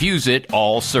Nails Fuse It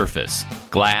All Surface.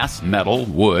 Glass, metal,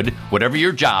 wood, whatever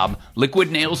your job, Liquid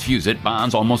Nails Fuse It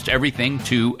bonds almost everything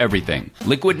to everything.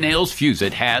 Liquid Nails Fuse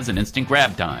It has an instant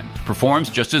grab time, performs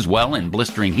just as well in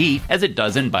blistering heat as it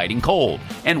does in biting cold,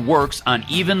 and works on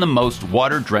even the most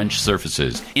water-drenched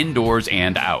surfaces, indoors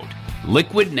and out.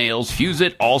 Liquid Nails Fuse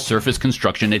It All Surface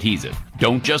Construction Adhesive.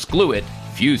 Don't just glue it,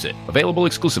 fuse it. Available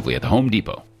exclusively at the Home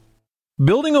Depot.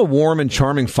 Building a warm and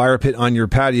charming fire pit on your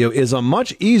patio is a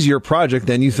much easier project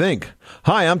than you think.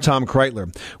 Hi, I'm Tom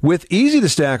Kreitler. With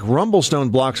easy-to-stack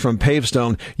rumblestone blocks from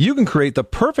Pavestone, you can create the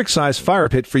perfect size fire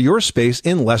pit for your space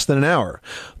in less than an hour.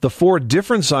 The 4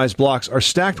 different size blocks are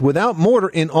stacked without mortar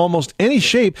in almost any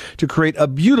shape to create a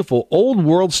beautiful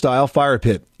old-world-style fire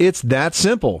pit. It's that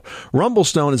simple.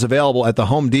 Rumblestone is available at the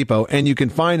Home Depot, and you can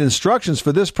find instructions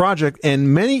for this project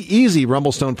and many easy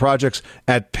Rumblestone projects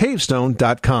at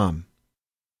pavestone.com.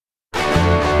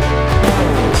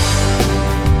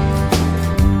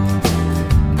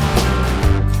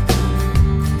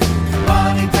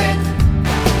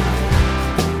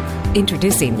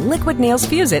 Introducing Liquid Nails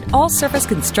Fuse It All-Surface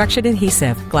Construction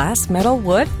Adhesive. Glass, metal,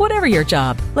 wood, whatever your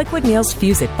job. Liquid Nails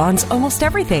Fuse It bonds almost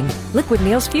everything. Liquid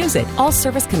Nails Fuse It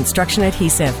All-Surface Construction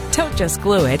Adhesive. Don't just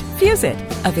glue it, fuse it.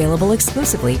 Available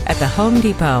exclusively at the Home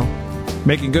Depot.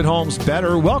 Making good homes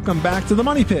better. Welcome back to the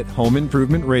Money Pit Home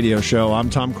Improvement Radio Show. I'm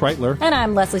Tom Kreitler. And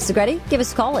I'm Leslie Segretti. Give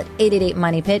us a call at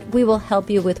 888-MONEY-PIT. We will help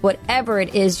you with whatever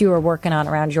it is you are working on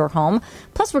around your home.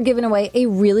 Plus, we're giving away a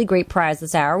really great prize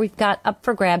this hour. We've got up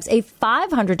for grabs a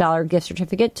 $500 gift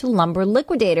certificate to Lumber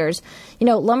Liquidators. You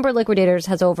know, Lumber Liquidators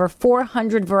has over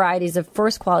 400 varieties of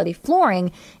first-quality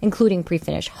flooring, including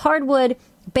pre-finished hardwood,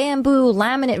 bamboo,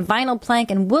 laminate, vinyl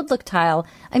plank, and wood look tile.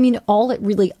 I mean, all at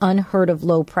really unheard of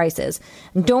low prices.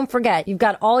 And don't forget, you've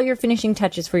got all your finishing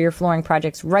touches for your flooring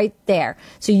projects right there.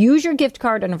 So use your gift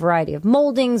card on a variety of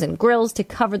moldings and grills to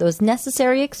cover those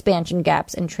necessary expansion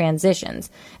gaps and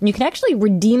transitions. And you can actually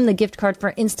redeem the gift card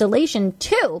for installation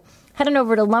too. Head on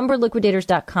over to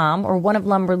lumberliquidators.com or one of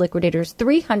Lumber Liquidators'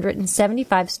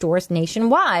 375 stores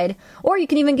nationwide. Or you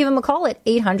can even give them a call at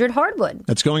 800-HARDWOOD.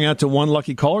 That's going out to one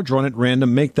lucky caller drawn at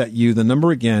random. Make that you. The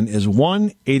number again is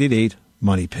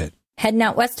 1-888-MONEY-PIT. Heading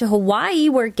out west to Hawaii,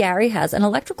 where Gary has an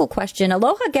electrical question.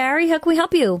 Aloha, Gary. How can we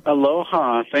help you?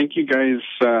 Aloha. Thank you guys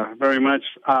very much.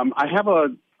 I have a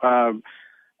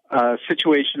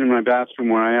situation in my bathroom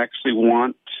where I actually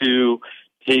want to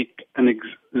take an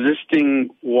existing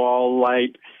wall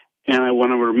light and I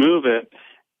want to remove it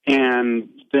and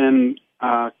then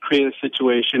create a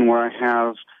situation where I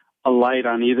have a light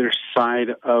on either side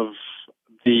of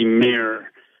the mirror.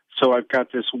 So I've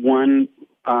got this one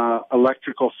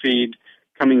electrical feed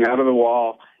coming out of the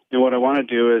wall, and what I want to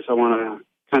do is I want to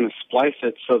kind of splice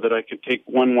it so that I could take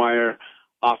one wire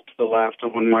off to the left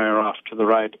and one wire off to the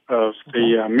right of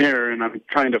the mirror, and I'm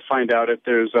trying to find out if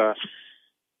there's a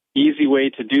easy way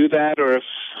to do that, or if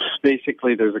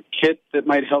basically there's a kit that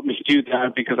might help me do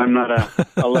that, because I'm not a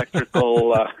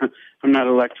electrical I'm not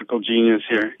an electrical genius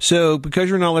here. So because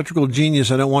you're an electrical genius,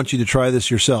 I don't want you to try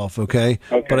this yourself, okay?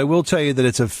 But I will tell you that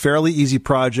it's a fairly easy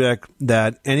project,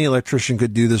 that any electrician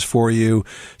could do this for you.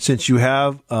 Since you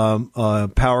have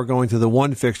power going to the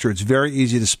one fixture, it's very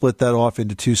easy to split that off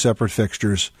into two separate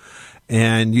fixtures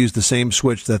and use the same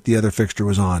switch that the other fixture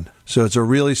was on. So it's a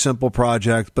really simple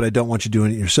project, but I don't want you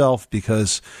doing it yourself,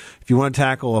 because if you want to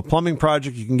tackle a plumbing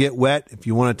project, you can get wet. If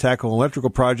you want to tackle an electrical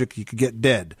project, you could get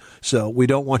dead. So we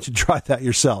don't want you to try that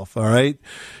yourself, all right?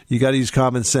 You got to use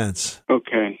common sense.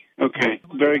 Okay.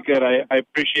 Very good. I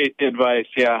appreciate the advice.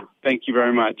 Yeah. Thank you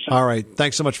very much. All right.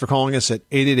 Thanks so much for calling us at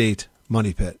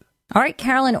 888-MONEY-PIT. All right,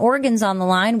 Carolyn Oregon's on the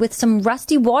line with some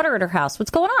rusty water at her house. What's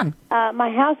going on?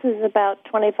 My house is about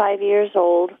 25 years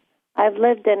old. I've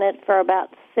lived in it for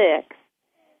about 6.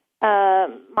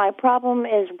 My problem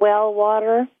is well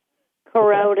water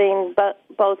corroding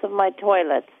both of my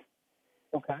toilets.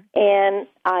 Okay. And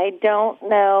I don't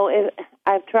know if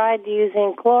I've tried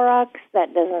using Clorox.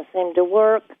 That doesn't seem to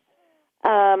work.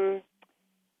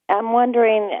 I'm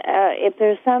wondering if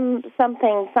there's some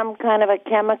kind of a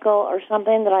chemical or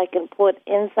something that I can put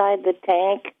inside the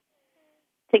tank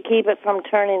to keep it from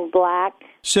turning black.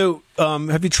 So,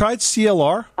 have you tried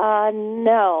CLR?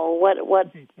 No.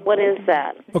 What is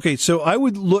that? Okay, so I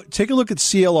would take a look at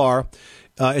CLR.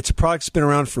 It's a product that's been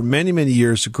around for many, many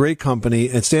years. It's a great company.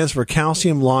 It stands for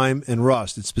calcium, lime, and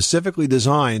rust. It's specifically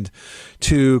designed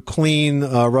to clean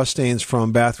rust stains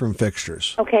from bathroom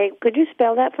fixtures. Okay, could you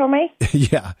spell that for me?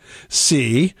 Yeah,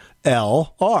 CLR.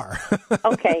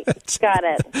 Okay, got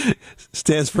it.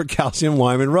 Stands for calcium,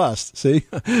 lime, and rust. See?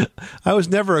 I was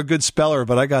never a good speller,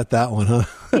 but I got that one, huh?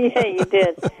 Yeah, you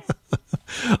did.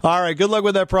 All right, good luck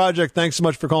with that project. Thanks so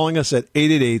much for calling us at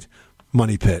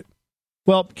 888-MONEY-PIT.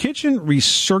 Well, kitchen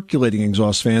recirculating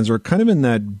exhaust fans are kind of in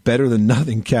that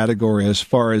better-than-nothing category as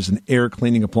far as an air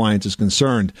cleaning appliance is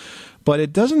concerned. But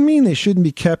it doesn't mean they shouldn't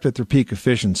be kept at their peak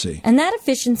efficiency. And that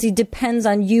efficiency depends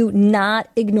on you not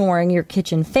ignoring your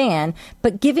kitchen fan,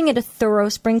 but giving it a thorough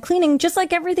spring cleaning, just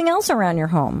like everything else around your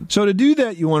home. So to do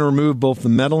that, you want to remove both the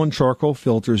metal and charcoal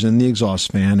filters in the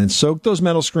exhaust fan and soak those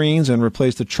metal screens and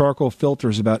replace the charcoal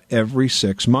filters about every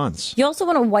 6 months. You also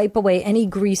want to wipe away any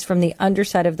grease from the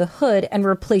underside of the hood and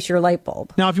replace your light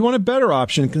bulb. Now, if you want a better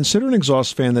option, consider an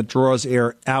exhaust fan that draws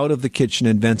air out of the kitchen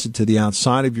and vents it to the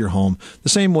outside of your home, the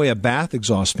same way a bath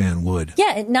exhaust fan would.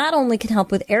 Yeah, it not only can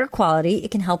help with air quality,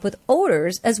 it can help with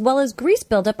odors as well as grease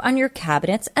buildup on your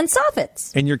cabinets and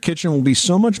soffits. And your kitchen will be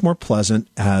so much more pleasant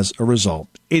as a result.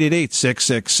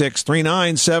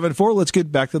 888-666-3974. Let's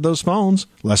get back to those phones.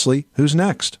 Leslie, who's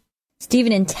next?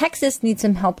 Stephen in Texas needs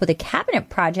some help with a cabinet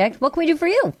project. What can we do for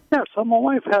you? Yeah, so my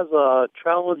wife has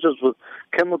challenges with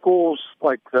chemicals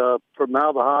like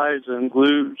formaldehydes and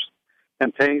glues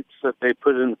and paints that they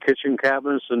put in kitchen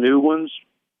cabinets, the new ones.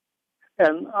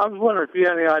 And I was wondering if you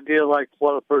had any idea, like,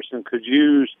 what a person could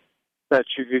use that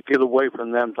you could get away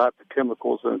from them type of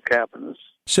chemicals in cabinets.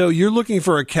 So you're looking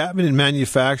for a cabinet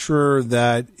manufacturer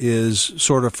that is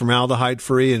sort of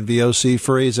formaldehyde-free and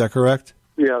VOC-free, is that correct?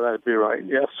 Yeah, that'd be right,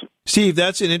 yes. Steve,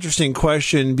 that's an interesting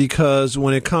question, because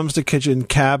when it comes to kitchen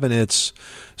cabinets,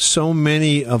 so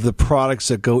many of the products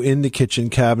that go into kitchen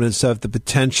cabinets have the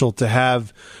potential to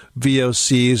have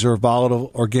VOCs or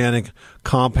volatile organic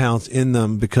compounds in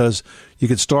them, because you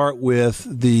could start with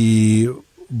the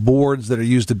boards that are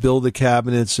used to build the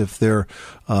cabinets. If they're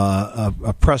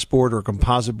a press board or a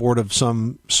composite board of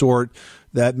some sort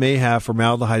that may have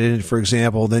formaldehyde in it, for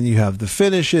example, then you have the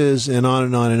finishes and on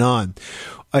and on and on.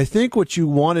 I think what you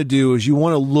want to do is you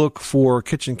want to look for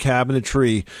kitchen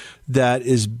cabinetry that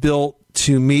is built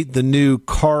to meet the new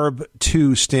CARB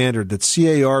 2 standard, that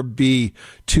CARB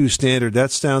 2 standard.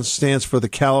 That stands for the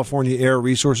California Air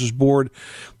Resources Board.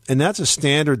 And that's a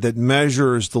standard that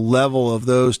measures the level of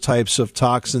those types of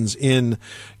toxins in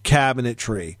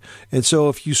cabinetry. And so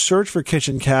if you search for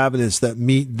kitchen cabinets that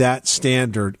meet that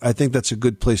standard, I think that's a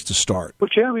good place to start.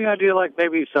 Would you have any idea, like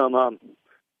maybe some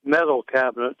metal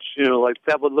cabinets, like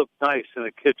that would look nice in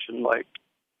a kitchen? Like,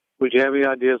 would you have any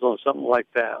ideas on something like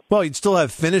that? Well, you'd still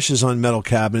have finishes on metal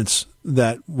cabinets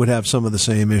that would have some of the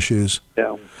same issues.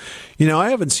 Yeah. I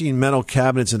haven't seen metal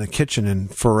cabinets in a kitchen in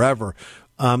forever.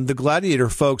 The Gladiator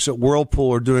folks at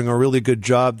Whirlpool are doing a really good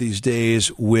job these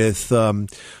days with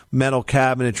metal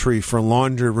cabinetry for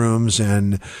laundry rooms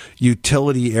and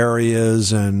utility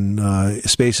areas and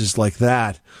spaces like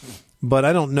that. But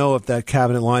I don't know if that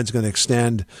cabinet line is going to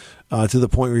extend to the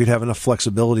point where you'd have enough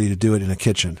flexibility to do it in a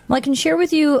kitchen. Well, I can share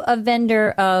with you a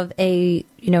vendor of a,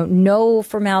 no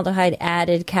formaldehyde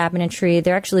added cabinetry.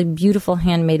 They're actually beautiful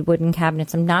handmade wooden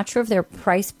cabinets. I'm not sure of their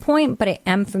price point, but I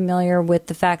am familiar with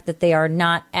the fact that they are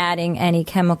not adding any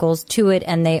chemicals to it,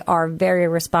 and they are very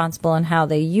responsible in how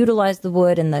they utilize the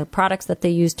wood and the products that they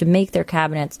use to make their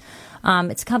cabinets.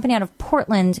 It's a company out of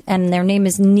Portland, and their name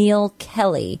is Neil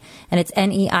Kelly, and it's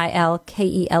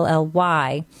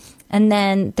Neilkelly. And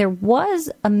then there was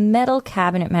a metal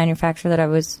cabinet manufacturer that I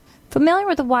was familiar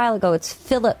with a while ago. It's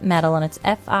Phillip Metal, and it's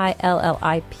Fillip.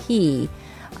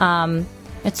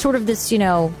 It's sort of this,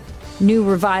 new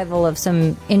revival of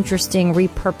some interesting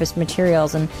repurposed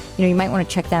materials, and, you might want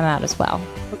to check them out as well.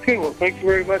 Okay, well, thank you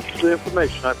very much for the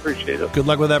information. I appreciate it. Good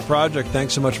luck with that project.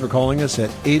 Thanks so much for calling us at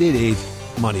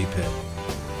 888-MONEY-PIT.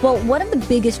 Well, one of the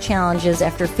biggest challenges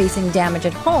after facing damage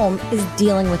at home is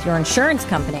dealing with your insurance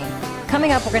company.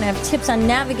 Coming up, we're going to have tips on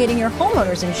navigating your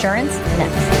homeowner's insurance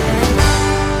next.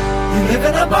 You live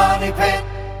in a money pit.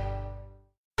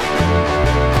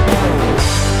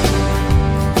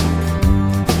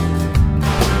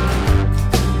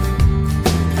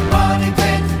 Money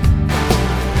pit.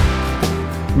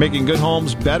 Making good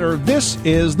homes better. This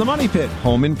is the Money Pit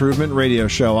Home Improvement Radio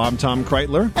Show. I'm Tom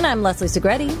Kreitler. And I'm Leslie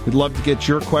Segretti. We'd love to get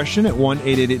your question at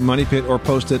 1-888-MONEY-PIT or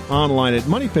post it online at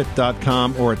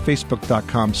moneypit.com or at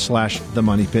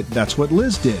facebook.com/themoneypit. That's what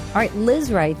Liz did. All right,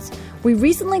 Liz writes, we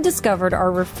recently discovered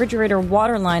our refrigerator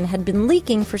water line had been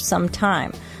leaking for some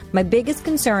time. My biggest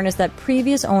concern is that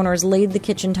previous owners laid the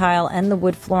kitchen tile and the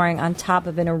wood flooring on top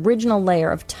of an original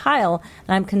layer of tile,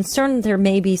 and I'm concerned that there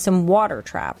may be some water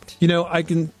trapped. I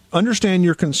can understand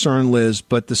your concern, Liz,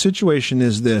 but the situation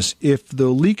is this. If the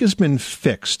leak has been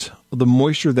fixed, the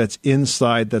moisture that's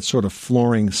inside that sort of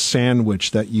flooring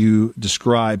sandwich that you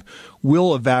describe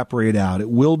will evaporate out. It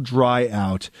will dry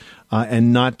out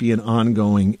and not be an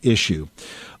ongoing issue.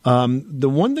 The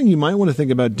one thing you might want to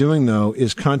think about doing, though,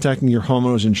 is contacting your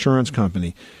homeowner's insurance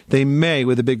company. They may,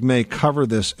 with a big may, cover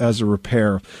this as a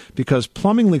repair because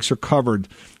plumbing leaks are covered.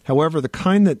 However, the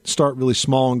kind that start really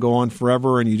small and go on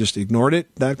forever and you just ignored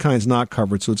it, that kind's not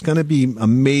covered. So it's going to be a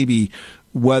maybe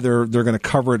whether they're going to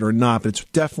cover it or not, but it's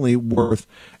definitely worth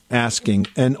asking.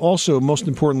 And also, most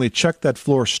importantly, check that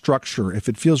floor structure. If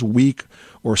it feels weak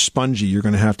or spongy, you're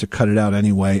going to have to cut it out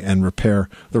anyway and repair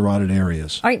the rotted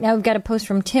areas. All right, now we've got a post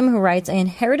from Tim who writes, I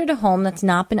inherited a home that's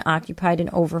not been occupied in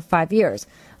over 5 years.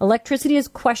 Electricity is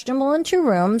questionable in 2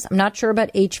 rooms. I'm not sure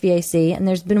about HVAC, and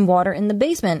there's been water in the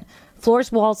basement.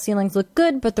 Floors, walls, ceilings look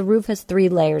good, but the roof has 3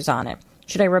 layers on it.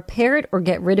 Should I repair it or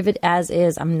get rid of it as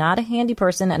is? I'm not a handy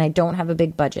person, and I don't have a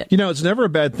big budget. It's never a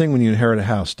bad thing when you inherit a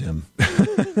house, Tim.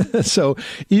 So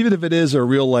even if it is a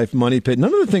real-life money pit,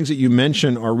 none of the things that you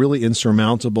mention are really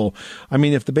insurmountable. I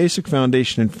mean, if the basic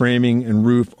foundation and framing and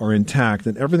roof are intact,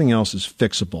 then everything else is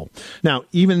fixable. Now,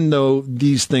 even though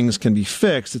these things can be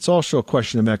fixed, it's also a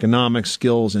question of economics,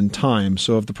 skills, and time.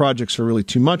 So if the projects are really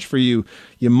too much for you,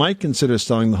 you might consider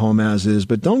selling the home as is,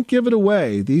 but don't give it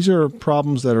away. These are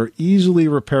problems that are easily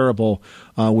repairable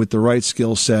with the right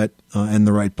skill set and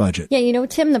the right budget. Yeah,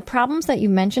 Tim, the problems that you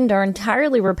mentioned are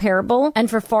entirely repairable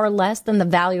and for far less than the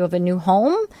value of a new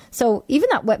home. So even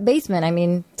that wet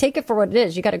basement, take it for what it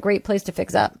is. You got a great place to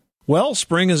fix up. Well,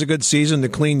 spring is a good season to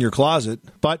clean your closet,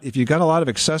 but if you've got a lot of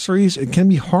accessories, it can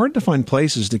be hard to find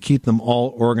places to keep them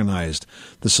all organized.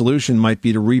 The solution might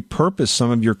be to repurpose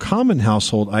some of your common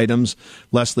household items.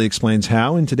 Leslie explains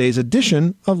how in today's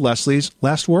edition of Leslie's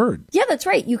Last Word. Yeah, that's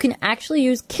right. You can actually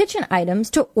use kitchen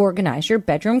items to organize your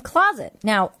bedroom closet.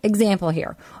 Now, example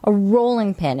here, a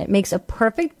rolling pin. It makes a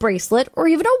perfect bracelet or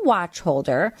even a watch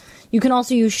holder. You can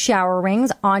also use shower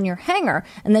rings on your hanger,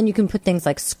 and then you can put things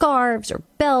like scarves or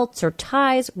belts or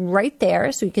ties right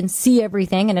there so you can see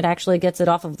everything and it actually gets it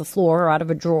off of the floor or out of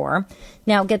a drawer.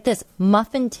 Now, get this,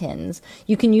 muffin tins.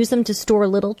 You can use them to store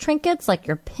little trinkets like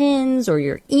your pins or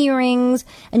your earrings,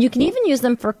 and you can even use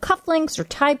them for cufflinks or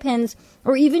tie pins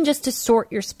or even just to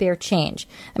sort your spare change.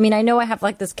 I know I have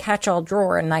like this catch-all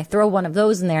drawer and I throw one of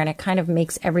those in there and it kind of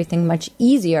makes everything much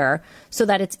easier so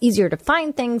that it's easier to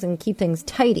find things and keep things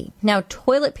tidy. Now,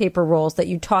 toilet paper rolls that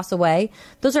you toss away,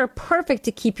 those are perfect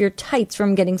to keep your tights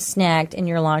from getting snagged in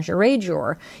your lingerie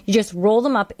drawer. You just roll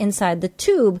them up inside the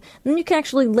tube, and then you can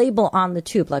actually label on the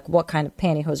tube like what kind of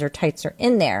pantyhose or tights are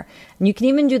in there. And you can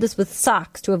even do this with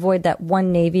socks to avoid that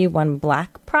one navy, one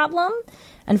black problem.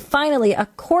 And finally, a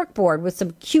cork board with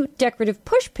some cute decorative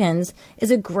push pins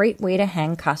is a great way to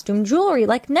hang costume jewelry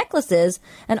like necklaces,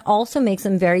 and also makes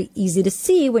them very easy to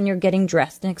see when you're getting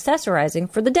dressed and accessorizing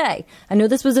for the day. I know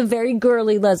this was a very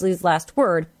girly Leslie's last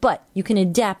word, but you can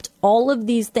adapt all of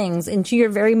these things into your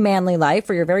very manly life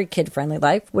or your very kid-friendly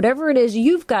life. Whatever it is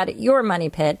you've got at your money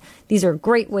pit, these are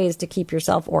great ways to keep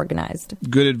yourself organized.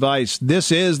 Good advice.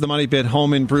 This is the Money Pit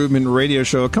Home Improvement Radio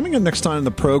Show. Coming up next time in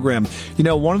the program, you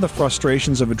know, one of the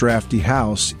frustrations of a drafty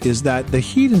house is that the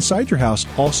heat inside your house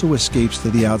also escapes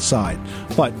to the outside.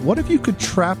 But what if you could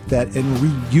trap that and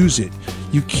reuse it?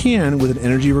 You can with an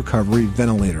energy recovery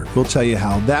ventilator. We'll tell you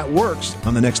how that works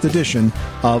on the next edition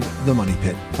of The Money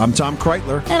Pit. I'm Tom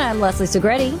Kreitler. And I'm Leslie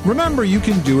Segretti. Remember, you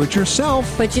can do it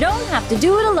yourself, but you don't have to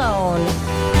do it alone.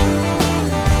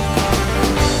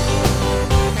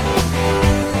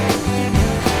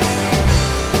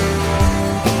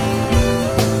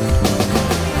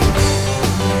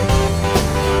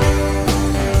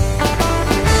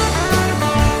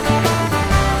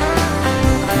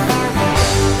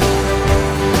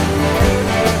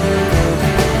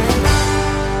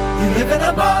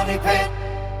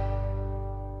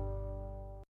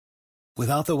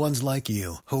 Without the ones like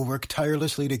you, who work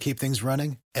tirelessly to keep things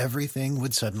running, everything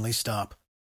would suddenly stop.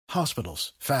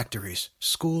 Hospitals, factories,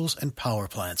 schools, and power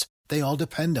plants, they all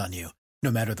depend on you.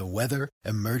 No matter the weather,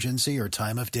 emergency, or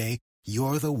time of day,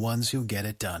 you're the ones who get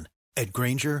it done. At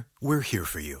Grainger, we're here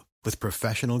for you with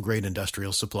professional-grade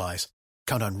industrial supplies.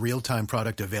 Count on real-time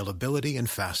product availability and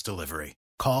fast delivery.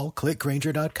 Call, click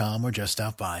Grainger.com, or just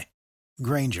stop by.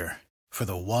 Grainger, for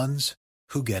the ones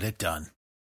who get it done.